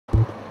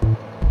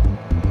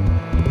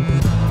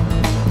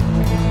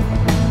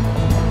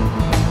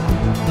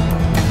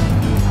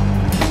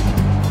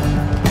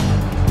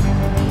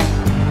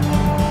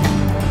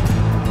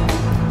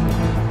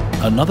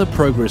another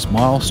progress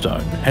milestone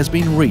has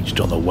been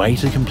reached on the way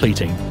to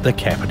completing the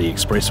Kapiti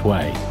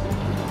Expressway.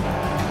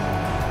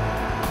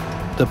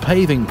 The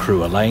paving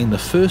crew are laying the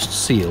first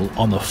seal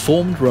on the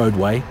formed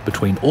roadway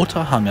between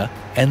Otahanga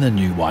and the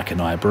new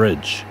Waikanai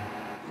Bridge.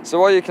 So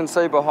what you can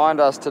see behind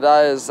us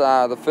today is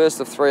the first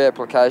of 3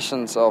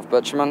 applications of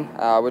bitumen.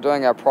 We're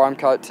doing our prime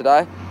coat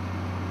today.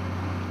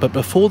 But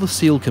before the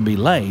seal can be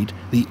laid,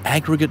 the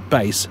aggregate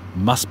base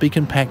must be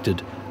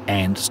compacted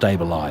and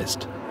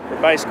stabilised. The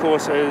base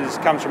course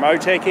comes from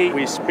Otaki.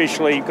 We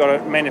specially got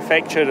it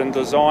manufactured and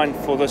designed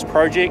for this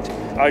project.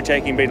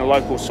 Otaki being a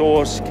local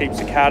source keeps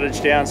the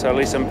cartage down, so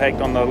less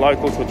impact on the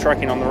locals with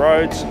trucking on the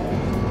roads.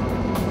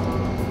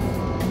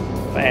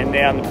 And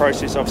now in the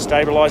process of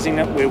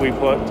stabilising it, where we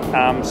put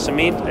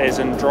cement, as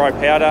in dry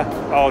powder,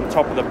 on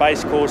top of the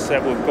base course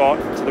that we've got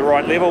to the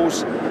right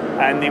levels,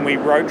 and then we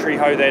rotary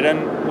hoe that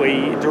in.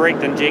 We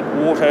direct inject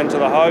water into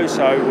the hoe,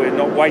 so we're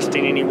not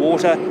wasting any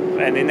water,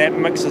 and then that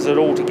mixes it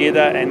all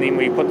together, and then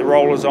we put the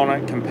rollers on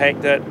it,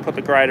 compact it, put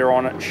the grader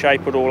on it,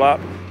 shape it all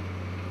up.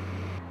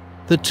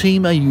 The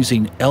team are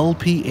using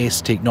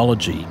LPS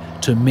technology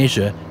to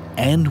measure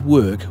and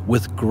work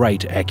with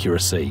great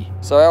accuracy.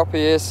 So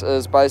LPS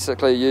is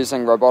basically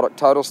using robotic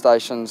total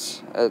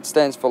stations. It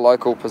stands for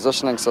local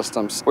positioning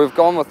systems. We've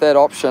gone with that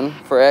option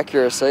for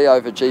accuracy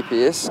over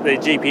GPS. The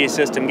GPS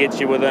system gets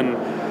you within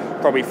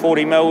probably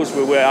 40 mils,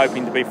 where we're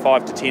hoping to be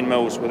 5 to 10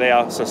 mils with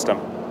our system.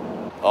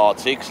 Oh,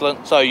 it's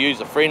excellent. So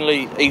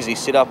user-friendly, easy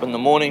setup in the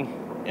morning.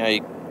 You know,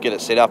 you get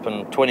it set up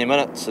in 20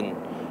 minutes and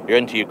you're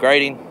into your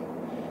grading,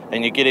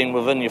 and you get in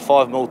within your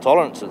 5 mil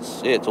tolerance.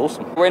 It's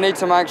awesome. We need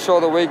to make sure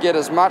that we get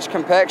as much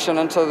compaction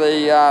into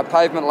the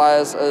pavement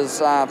layers as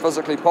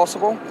physically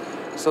possible.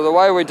 So the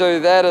way we do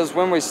that is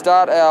when we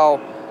start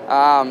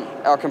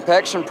our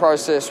compaction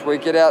process, we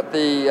get out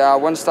the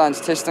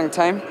Windstones testing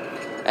team,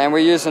 and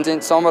we use a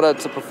densometer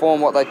to perform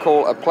what they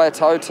call a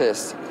plateau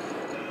test.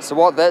 So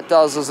what that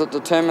does is it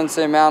determines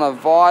the amount of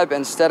vibe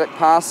and static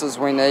passes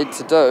we need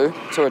to do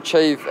to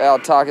achieve our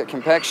target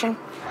compaction.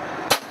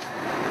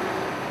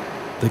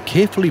 The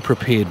carefully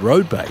prepared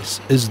road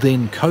base is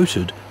then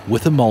coated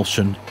with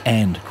emulsion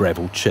and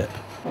gravel chip.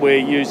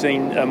 We're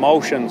using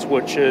emulsions,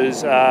 which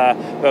is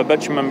a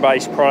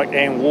bitumen-based product,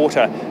 and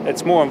water.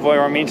 It's more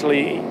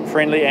environmentally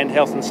friendly and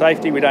health and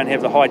safety. We don't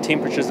have the high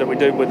temperatures that we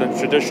do with the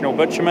traditional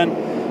bitumen,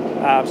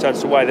 so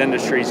it's the way the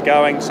industry is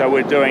going. So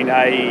we're doing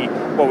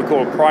what we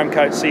call a prime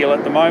coat seal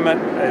at the moment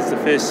as the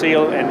first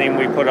seal, and then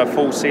we put a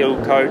full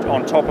seal coat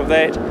on top of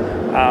that.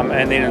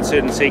 And then in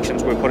certain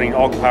sections we're putting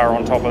ogpar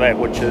on top of that,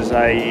 which is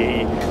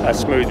a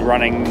smooth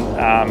running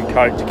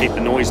coat to keep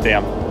the noise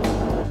down.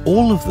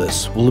 All of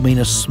this will mean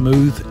a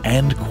smooth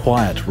and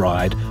quiet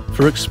ride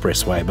for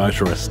expressway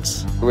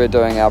motorists. We're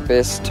doing our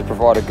best to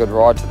provide a good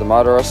ride to the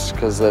motorists,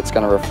 because that's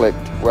going to reflect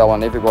well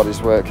on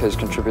everybody's work who's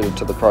contributed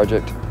to the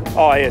project.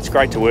 Oh yeah, it's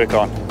great to work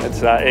on.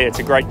 It's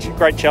a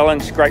great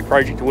challenge, great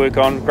project to work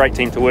on, great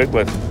team to work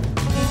with.